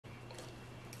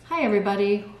Hi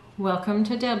everybody, welcome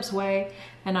to Deb's Way,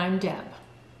 and I'm Deb.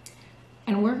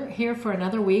 And we're here for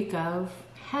another week of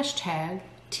hashtag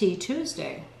Tea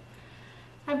Tuesday.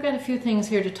 I've got a few things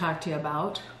here to talk to you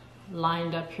about,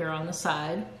 lined up here on the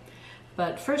side.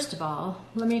 But first of all,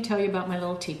 let me tell you about my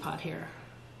little teapot here.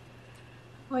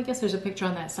 Well, I guess there's a picture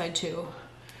on that side too.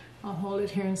 I'll hold it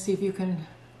here and see if you can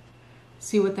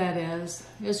see what that is.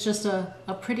 It's just a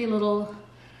pretty little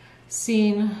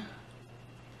scene.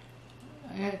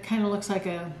 It kind of looks like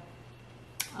a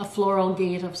floral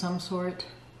gate of some sort.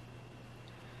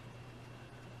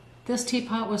 This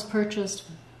teapot was purchased,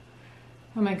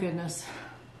 oh my goodness,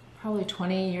 probably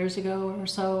 20 years ago or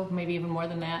so, maybe even more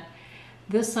than that.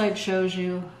 This side shows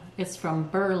you it's from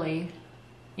Burley,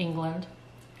 England,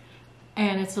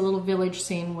 and it's a little village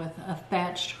scene with a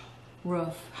thatched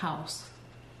roof house,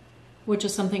 which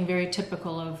is something very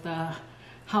typical of the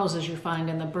houses you find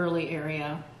in the Burley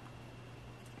area.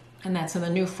 And that's in the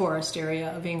New Forest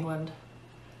area of England.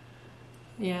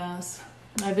 Yes,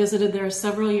 I visited there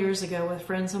several years ago with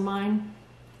friends of mine.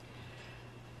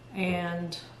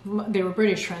 And they were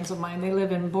British friends of mine. They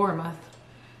live in Bournemouth.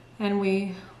 And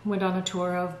we went on a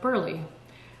tour of Burley,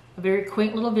 a very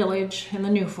quaint little village in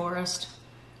the New Forest.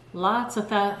 Lots of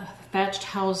thatched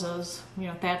houses,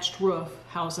 thatched roof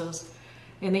houses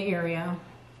in the area.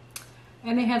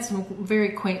 And they had some very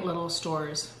quaint little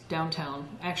stores downtown.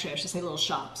 Actually, I should say little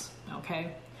shops,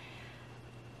 okay?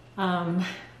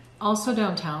 Also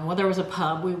downtown, well, there was a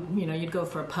pub. You'd go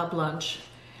for a pub lunch.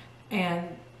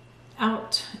 And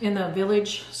out in the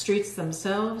village streets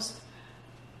themselves,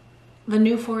 the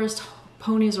New Forest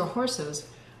ponies or horses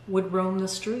would roam the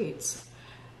streets.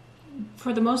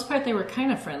 For the most part, they were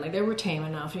kind of friendly. They were tame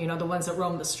enough, the ones that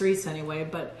roamed the streets anyway,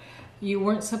 but you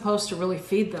weren't supposed to really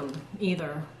feed them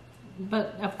either.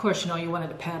 But of course, you wanted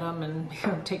to pet them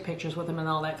and take pictures with them and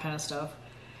all that kind of stuff.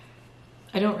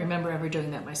 I don't remember ever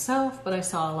doing that myself, but I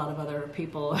saw a lot of other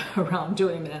people around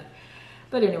doing that.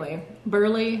 But anyway,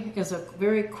 Burley is a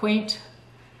very quaint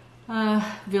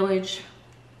village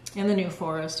in the New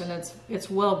Forest, and it's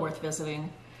well worth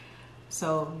visiting.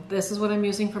 So this is what I'm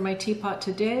using for my teapot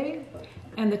today.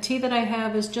 And the tea that I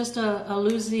have is just a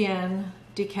Louisiana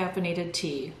decaffeinated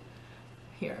tea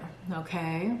here,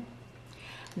 okay?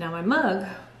 Now my mug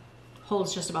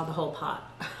holds just about the whole pot.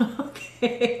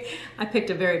 Okay, I picked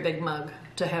a very big mug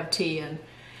to have tea in,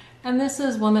 and this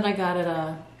is one that I got at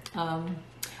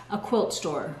a quilt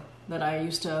store that I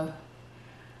used to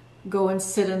go and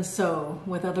sit and sew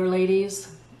with other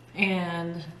ladies,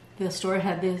 and the store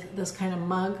had this kind of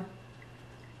mug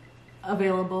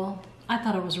available. I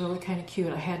thought it was really kind of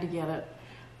cute. I had to get it.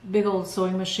 Big old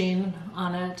sewing machine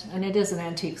on it, and it is an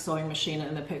antique sewing machine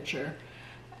in the picture.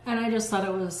 And I just thought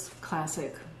it was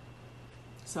classic.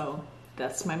 So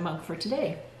that's my mug for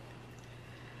today.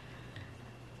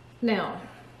 Now,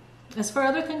 as for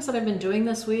other things that I've been doing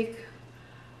this week,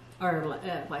 or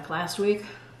like last week,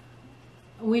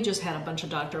 we just had a bunch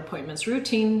of doctor appointments,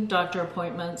 routine doctor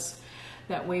appointments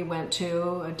that we went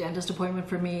to. A dentist appointment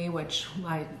for me, which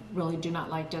I really do not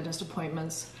like dentist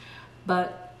appointments,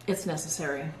 but it's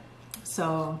necessary.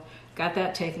 So got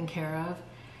that taken care of.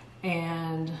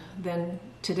 And then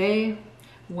today,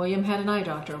 William had an eye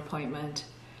doctor appointment,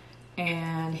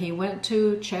 and he went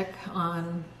to check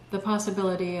on the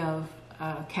possibility of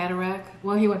cataract.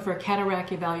 Well, he went for a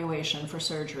cataract evaluation for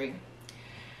surgery.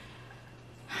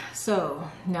 So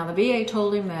now the VA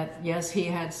told him that yes, he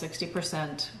had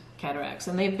 60% cataracts,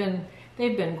 and they've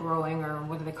been growing, or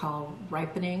what do they call,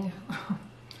 ripening,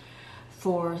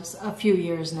 for a few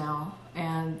years now.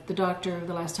 And the doctor,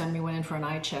 the last time he went in for an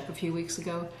eye check a few weeks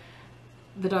ago,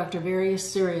 the doctor very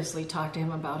seriously talked to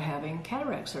him about having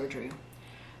cataract surgery.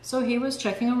 So he was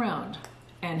checking around,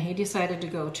 and he decided to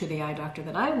go to the eye doctor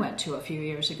that I went to a few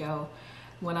years ago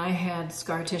when I had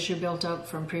scar tissue built up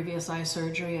from previous eye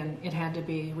surgery and it had to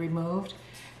be removed.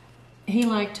 He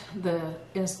liked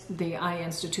the eye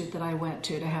institute that I went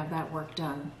to have that work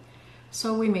done.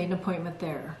 So we made an appointment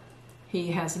there.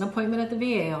 He has an appointment at the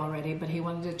VA already, but he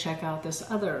wanted to check out this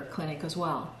other clinic as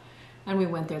well. And we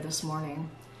went there this morning.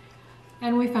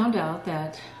 And we found out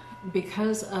that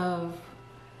because of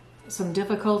some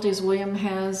difficulties William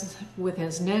has with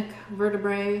his neck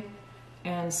vertebrae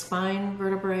and spine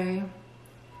vertebrae,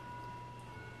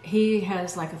 he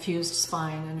has like a fused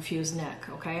spine and a fused neck,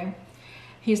 okay?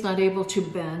 He's not able to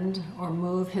bend or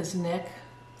move his neck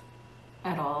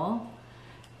at all.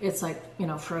 It's like,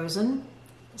 frozen.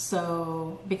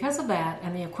 So because of that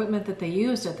and the equipment that they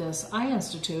used at this eye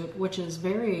institute, which is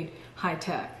very high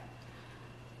tech,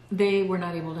 they were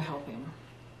not able to help him.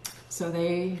 So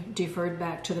they deferred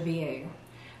back to the VA.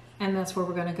 and that's where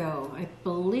we're going to go. I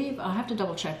believe, I'll have to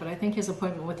double check, but I think his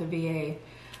appointment with the VA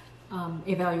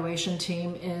evaluation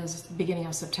team is beginning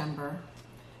of September.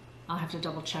 I'll have to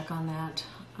double check on that.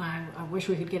 I wish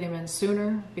we could get him in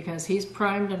sooner because he's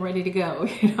primed and ready to go,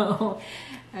 you know.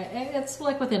 It's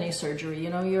like with any surgery,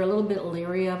 you know, you're a little bit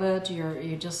leery of it.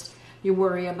 You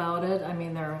worry about it. I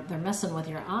mean, they're messing with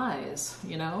your eyes,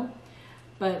 you know.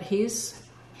 But he's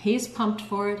pumped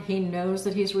for it. He knows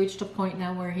that he's reached a point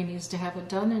now where he needs to have it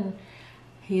done, and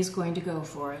he's going to go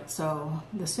for it. So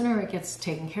the sooner it gets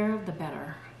taken care of, the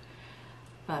better.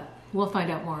 But we'll find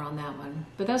out more on that one.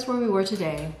 But that's where we were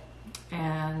today,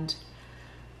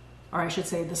 or I should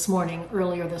say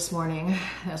earlier this morning.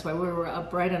 That's why we were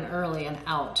up bright and early and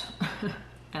out.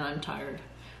 And I'm tired.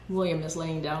 William is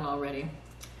laying down already.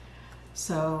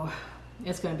 So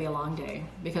it's going to be a long day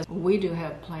because we do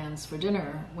have plans for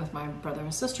dinner with my brother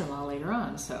and sister-in-law later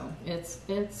on. So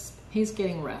he's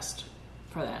getting rest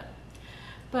for that.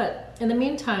 But in the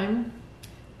meantime,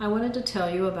 I wanted to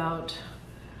tell you about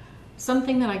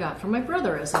something that I got from my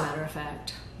brother, as a matter of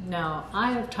fact. Now,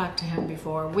 I have talked to him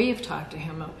before, we've talked to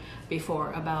him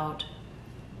before about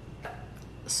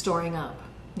storing up,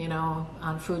 you know,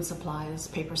 on food supplies,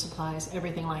 paper supplies,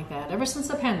 everything like that. Ever since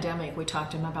the pandemic, we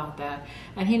talked to him about that,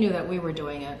 and he knew that we were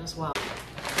doing it as well.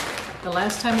 The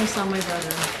last time we saw my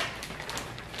brother,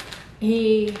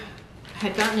 he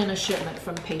had gotten in a shipment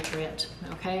from Patriot,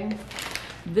 okay?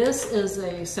 This is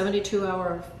a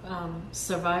 72-hour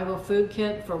survival food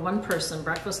kit for one person,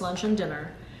 breakfast, lunch, and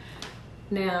dinner.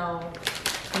 Now,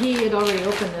 he had already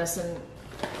opened this, and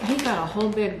he got a whole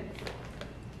big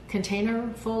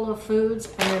container full of foods,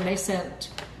 and then they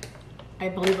sent, I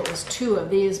believe it was 2 of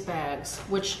these bags,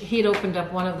 which he'd opened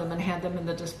up one of them and had them in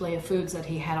the display of foods that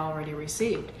he had already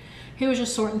received. He was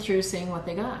just sorting through, seeing what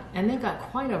they got, and they got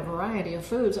quite a variety of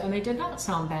foods, and they did not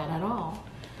sound bad at all.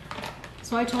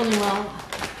 So I told him, well,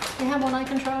 you have one I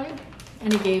can try?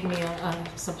 And he gave me a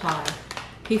supply.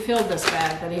 He filled this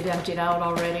bag that he'd emptied out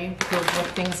already filled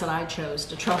with things that I chose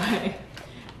to try.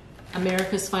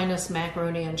 America's Finest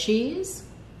Macaroni and Cheese.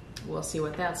 We'll see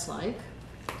what that's like.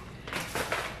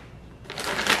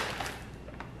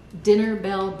 Dinner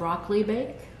Bell Broccoli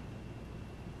Bake.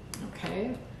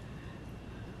 Okay.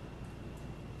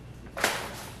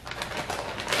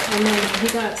 And then he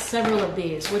got several of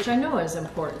these, which I know is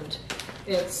important.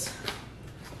 It's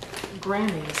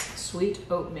Grammy's Sweet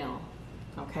Oatmeal.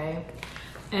 Okay.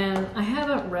 And I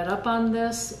haven't read up on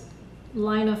this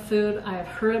line of food. I have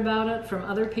heard about it from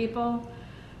other people.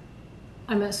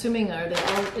 I'm assuming,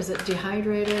 is it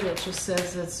dehydrated? It just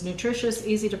says it's nutritious,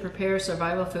 easy to prepare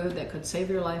survival food that could save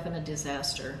your life in a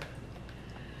disaster.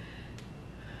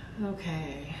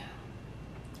 Okay.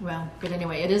 Well, but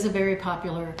anyway, it is a very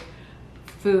popular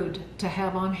food to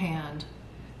have on hand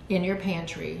in your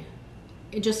pantry,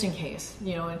 just in case,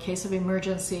 you know, in case of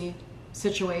emergency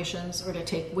situations, or to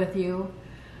take with you.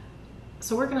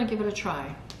 So we're going to give it a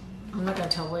try. I'm not going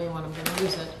to tell William when I'm going to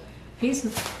use it. He's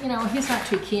not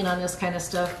too keen on this kind of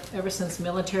stuff ever since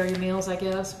military meals, I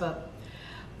guess, but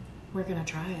we're going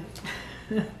to try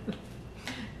it.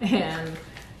 And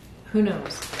who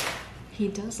knows? He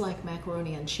does like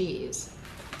macaroni and cheese.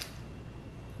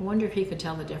 I wonder if he could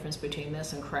tell the difference between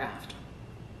this and Kraft.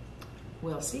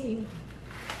 We'll see.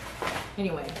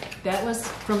 Anyway, that was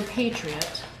from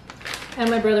Patriot. And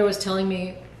my brother was telling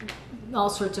me all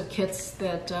sorts of kits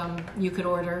that you could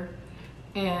order,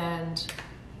 and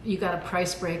you got a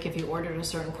price break if you ordered a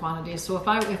certain quantity. So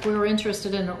if we were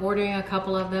interested in ordering a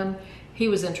couple of them, he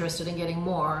was interested in getting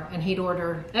more, and he'd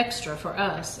order extra for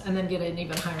us and then get an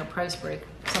even higher price break,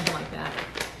 something like that.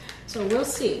 So we'll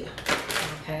see,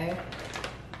 okay?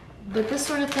 But this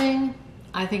sort of thing,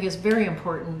 I think, is very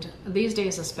important these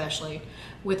days, especially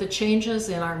with the changes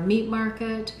in our meat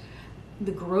market,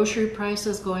 the grocery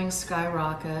prices going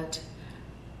skyrocket,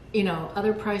 you know,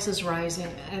 other prices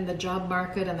rising, and the job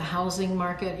market and the housing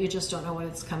market, you just don't know what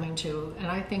it's coming to. And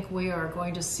I think we are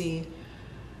going to see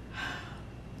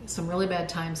some really bad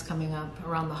times coming up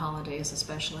around the holidays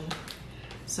especially.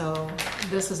 So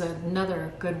this is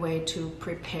another good way to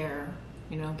prepare,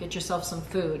 you know, get yourself some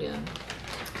food in.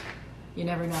 You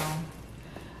never know.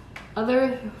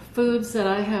 Other foods that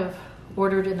I have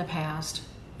ordered in the past,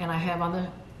 and I have on the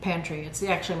pantry, it's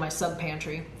actually my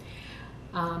sub-pantry.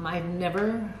 I've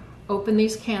never opened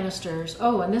these canisters.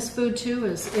 Oh, and this food too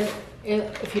is,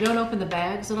 if you don't open the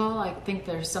bags at all, I think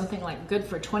there's something like good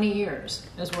for 20 years,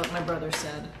 is what my brother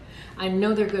said. I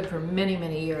know they're good for many,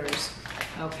 many years,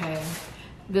 okay?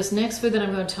 This next food that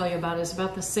I'm going to tell you about is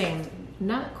about the same.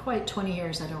 Not quite 20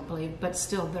 years, I don't believe, but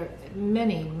still, they're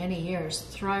many, many years.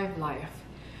 Thrive Life.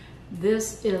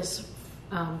 This is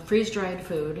freeze-dried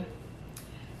food,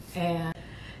 And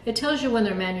it tells you when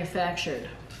they're manufactured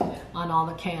on all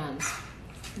the cans.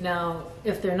 Now,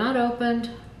 if they're not opened,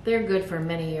 they're good for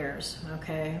many years,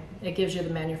 okay? It gives you the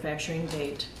manufacturing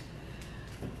date.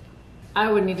 I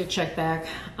would need to check back.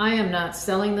 I am not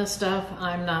selling this stuff.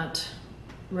 I'm not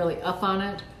really up on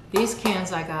it. These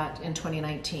cans I got in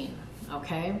 2019,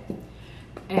 okay?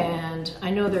 And I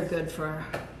know they're good for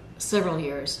several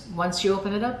years. Once you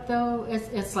open it up though,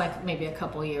 it's like maybe a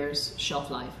couple years shelf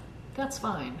life. That's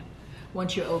fine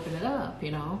once you open it up,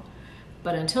 you know.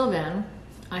 But until then,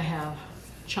 I have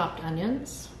chopped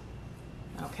onions,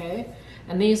 okay?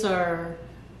 And this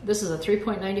is a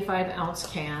 3.95 ounce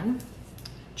can.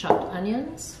 Chopped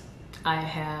onions. I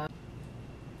have,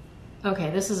 okay,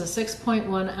 this is a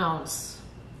 6.1 ounce,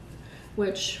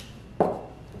 which,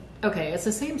 okay, it's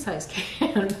the same size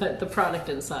can, but the product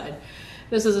inside.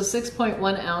 This is a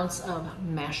 6.1 ounce of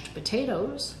mashed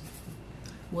potatoes.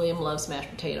 William loves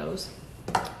mashed potatoes.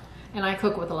 And I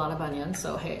cook with a lot of onions,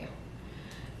 so hey.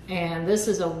 And this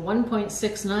is a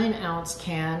 1.69 ounce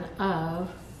can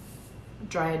of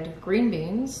dried green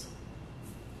beans.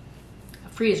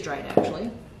 Freeze-dried, actually.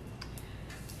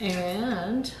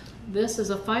 And this is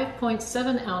a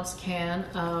 5.7 ounce can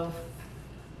of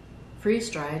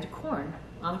freeze-dried corn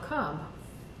on a cob.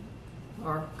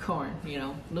 Or corn, you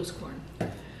know, loose corn.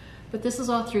 But this is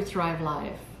all through Thrive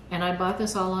Life. And I bought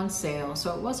this all on sale,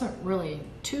 so it wasn't really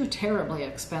too terribly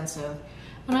expensive.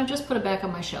 And I've just put it back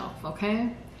on my shelf,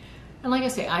 okay? And like I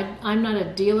say, I'm not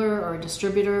a dealer or a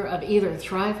distributor of either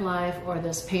Thrive Life or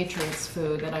this Patriots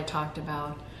food that I talked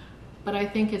about. But I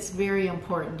think it's very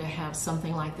important to have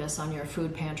something like this on your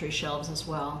food pantry shelves as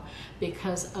well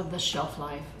because of the shelf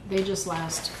life. They just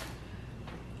last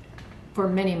for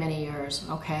many, many years,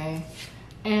 okay?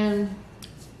 And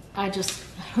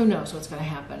who knows what's gonna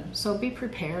happen. So be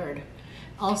prepared.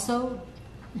 Also,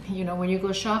 you know, when you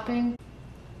go shopping,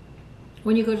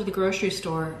 when you go to the grocery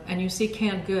store and you see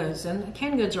canned goods, and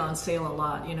canned goods are on sale a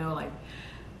lot, you know, like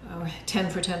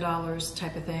 10 for $10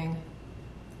 type of thing.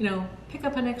 You know, pick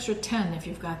up an extra 10 if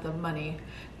you've got the money.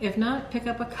 If not, pick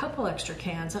up a couple extra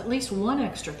cans, at least one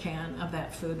extra can of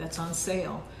that food that's on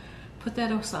sale. Put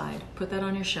that aside, put that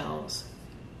on your shelves.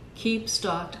 Keep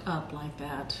stocked up like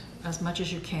that as much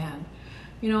as you can.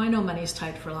 You know, I know money's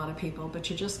tight for a lot of people, but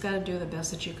you just got to do the best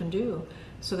that you can do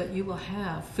so that you will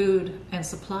have food and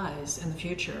supplies in the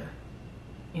future,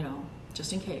 you know,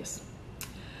 just in case.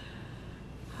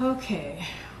 Okay.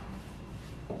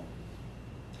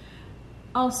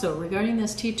 Also, regarding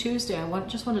this Tea Tuesday,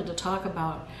 just wanted to talk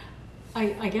about,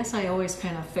 I guess I always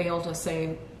kind of fail to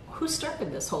say, who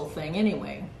started this whole thing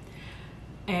anyway?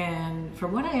 And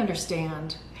from what I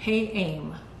understand, Hey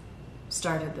Aim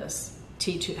started this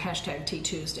hashtag Tea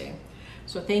Tuesday.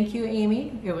 So thank you,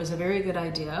 Amy. It was a very good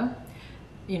idea.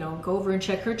 You know, go over and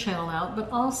check her channel out, but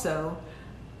also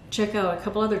check out a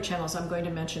couple other channels I'm going to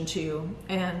mention to you,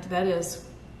 and that is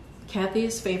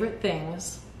Kathy's Favorite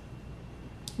Things.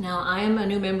 Now, I am a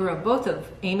new member of both of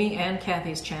Amy and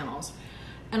Kathy's channels,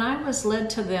 and I was led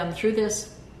to them through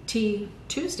this Tea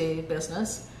Tuesday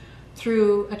business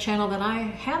through a channel that I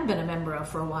have been a member of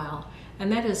for a while,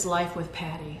 and that is Life with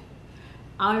Patty.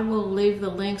 I will leave the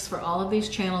links for all of these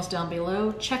channels down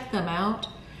below. Check them out.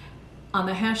 On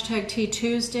the hashtag Tea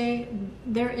Tuesday,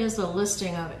 there is a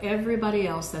listing of everybody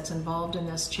else that's involved in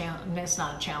this challenge. It's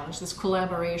not a challenge, this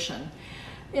collaboration.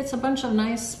 It's a bunch of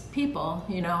nice people,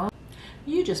 you know.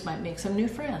 You just might make some new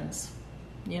friends.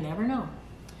 You never know.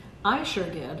 I sure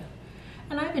did.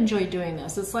 And I've enjoyed doing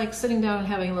this. It's like sitting down and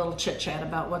having a little chit chat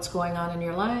about what's going on in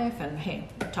your life and hey,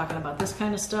 talking about this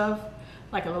kind of stuff,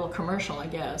 like a little commercial, I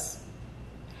guess.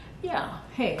 Yeah,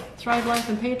 hey, Thrive Life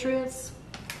and Patriots,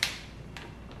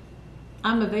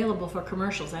 I'm available for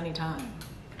commercials anytime.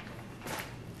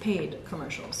 Paid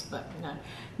commercials, but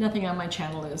nothing on my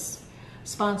channel is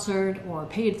sponsored or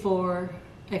paid for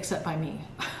except by me.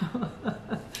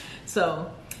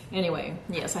 So anyway,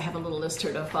 yes, I have a little list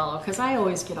here to follow because I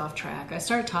always get off track. I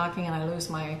start talking and I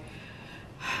lose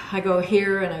I go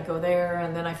here and I go there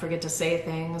and then I forget to say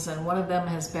things, and one of them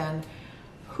has been,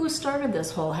 who started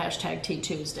this whole hashtag Tea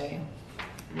Tuesday?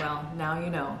 Well, now you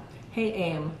know. Hey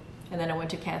Aim. And then I went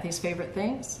to Kathy's Favorite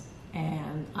Things,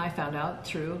 and I found out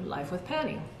through Life with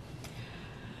Patty.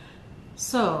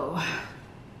 So,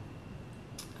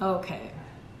 okay.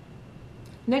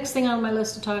 Next thing on my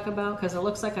list to talk about, because it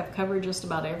looks like I've covered just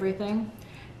about everything,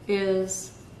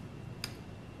 is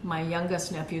my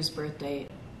youngest nephew's birthday.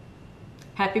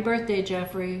 Happy birthday,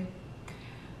 Jeffrey.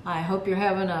 I hope you're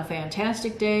having a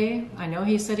fantastic day. I know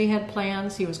he said he had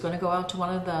plans. He was going to go out to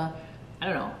one of the, I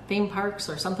don't know, theme parks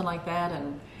or something like that,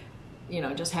 and you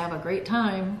know, just have a great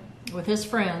time with his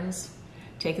friends,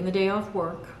 taking the day off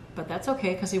work. but that's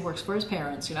okay because he works for his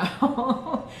parents, you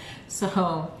know.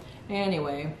 So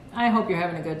anyway, I hope you're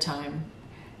having a good time.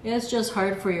 It's just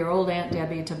hard for your old Aunt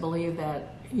Debbie to believe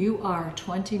that you are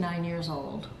 29 years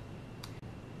old.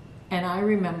 And I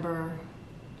remember,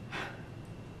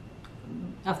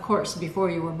 of course, before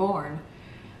you were born,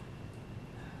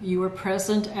 you were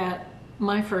present at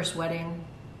my first wedding,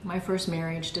 my first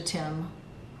marriage to Tim.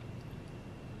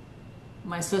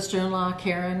 My sister-in-law,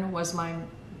 Karen, was my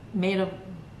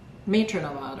matron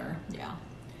of honor, yeah.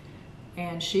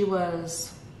 And she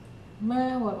was,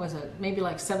 well, what was it? Maybe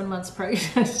like 7 months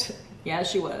pregnant. Yeah,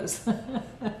 she was.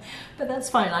 But that's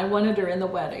fine. I wanted her in the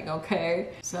wedding, okay?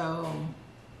 So,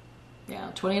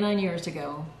 yeah, 29 years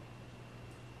ago.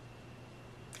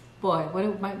 Boy, what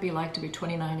it might be like to be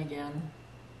 29 again.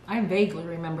 I vaguely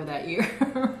remember that year.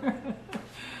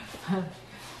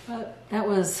 But that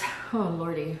was, oh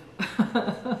lordy,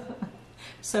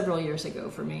 several years ago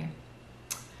for me.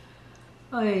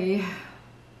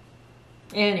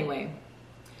 Anyway,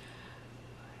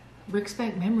 brings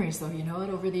back memories though, you know it,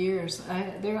 over the years.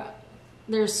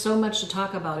 There's so much to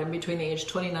talk about in between the age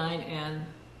 29 and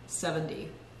 70.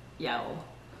 Yow.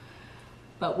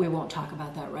 But we won't talk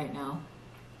about that right now.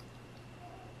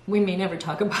 We may never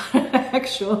talk about it,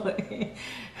 actually.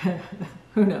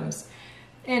 Who knows?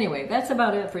 Anyway, that's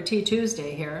about it for Tea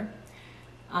Tuesday here.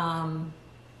 I'm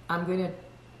going to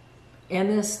end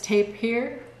this tape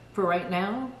here for right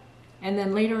now. And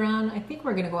then later on, I think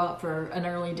we're going to go out for an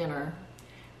early dinner.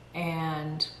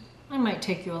 And I might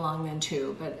take you along then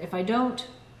too. But if I don't,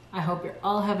 I hope you're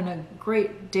all having a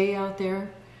great day out there.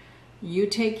 You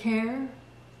take care.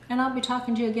 And I'll be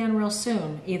talking to you again real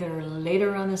soon. Either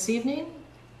later on this evening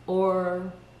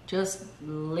or just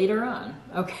later on,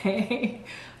 okay?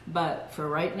 But for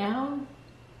right now,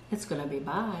 it's gonna be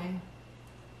bye.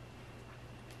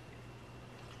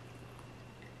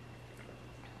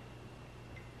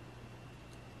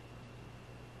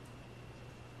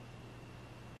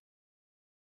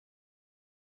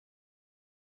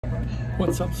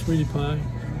 What's up, sweetie pie?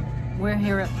 We're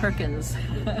here at Perkins.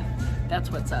 That's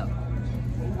what's up.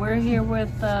 We're here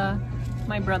with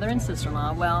my brother and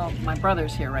sister-in-law. Well, my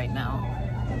brother's here right now.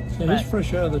 Yeah, he's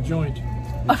fresh out of the joint.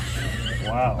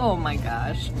 Wow. Oh my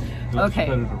gosh. Don't Okay.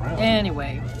 spread it around.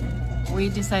 Anyway, we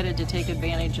decided to take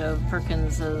advantage of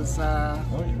Perkins's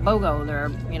BOGO, their,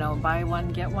 you know, buy one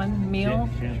get one meal.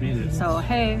 Can't beat it. So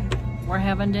hey, we're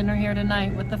having dinner here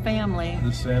tonight with the family.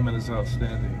 The salmon is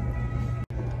outstanding.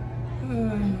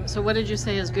 So what did you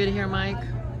say is good here, Mike?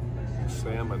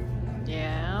 Salmon.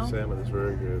 Yeah. Salmon is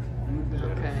very good. Yeah.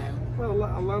 Okay. Well,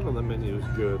 a lot of the menu is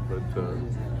good, but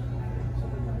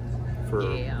for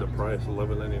Yeah. the price,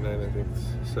 $11.99, I think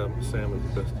salmon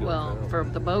is the best deal. Well, in town. for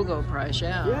the BOGO price,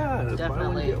 yeah. yeah, that's buy one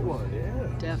definitely. get one. Yeah,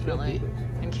 Definitely. Can't beat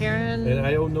it. And Karen. And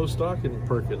I own no stock in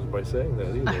Perkins by saying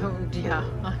that either. Oh, yeah.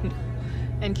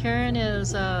 And Karen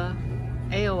is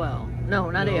AOL. No,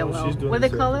 not No, AOL. she's doing What do they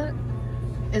the call same. it?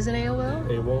 Is it AOL?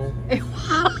 AWOL.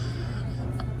 AOL.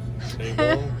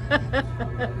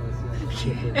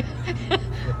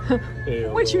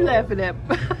 AOL. What you laughing at?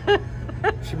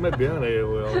 She might be on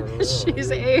AOL. I don't know. She's Do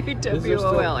they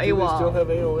still AWOL. have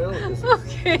AOL?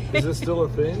 Okay. Is it still a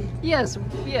thing? Yes.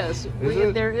 Is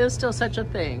it? There is still such a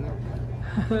thing.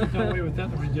 We got away with that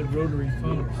when we did rotary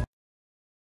phones.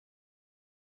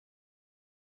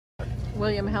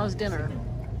 William, how's dinner?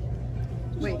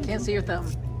 Wait, can't see your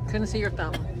thumb. Couldn't see your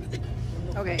thumb.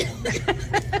 Okay.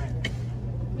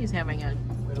 He's having a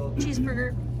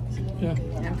cheeseburger Yeah.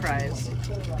 and fries.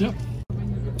 Yep.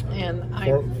 And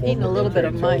I'm eating a little bit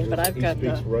of mine, but I've got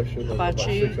the Russian and about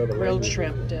hibachi 6 other grilled languages.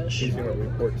 shrimp dish. He's going to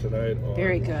report tonight on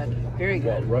Very good. Very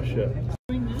good. Russia.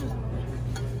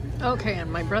 Okay,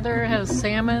 and my brother has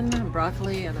salmon, and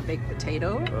broccoli, and a baked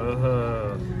potato.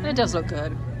 Uh-huh. It does look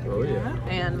good. Oh, yeah.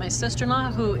 And my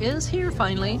sister-in-law, who is here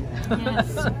finally,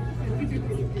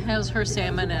 has her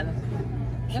salmon, and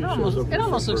it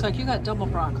almost looks like you got double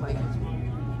broccoli.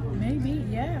 Maybe,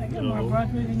 yeah. I got more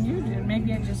broccoli than you did.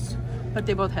 Maybe I just... But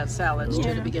they both had salads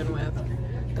too to begin with.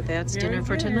 But that's Very dinner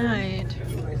for good. tonight.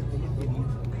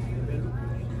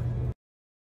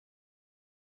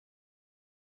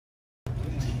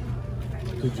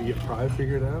 Did you get pie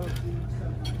figured out?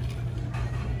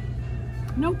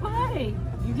 No pie.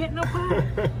 You get no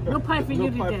pie. No pie for No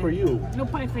you pie today. for you. No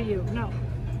pie for you. No.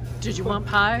 Did you want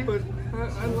pie? But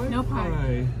I like No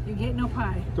pie. You get no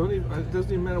pie. Don't even, it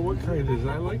doesn't even matter what kind it is.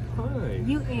 I like pie.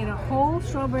 You ate a whole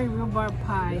strawberry rhubarb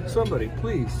pie. Somebody,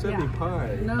 please, send me Yeah.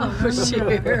 pie. No, Oh, no, no, no.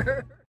 sure.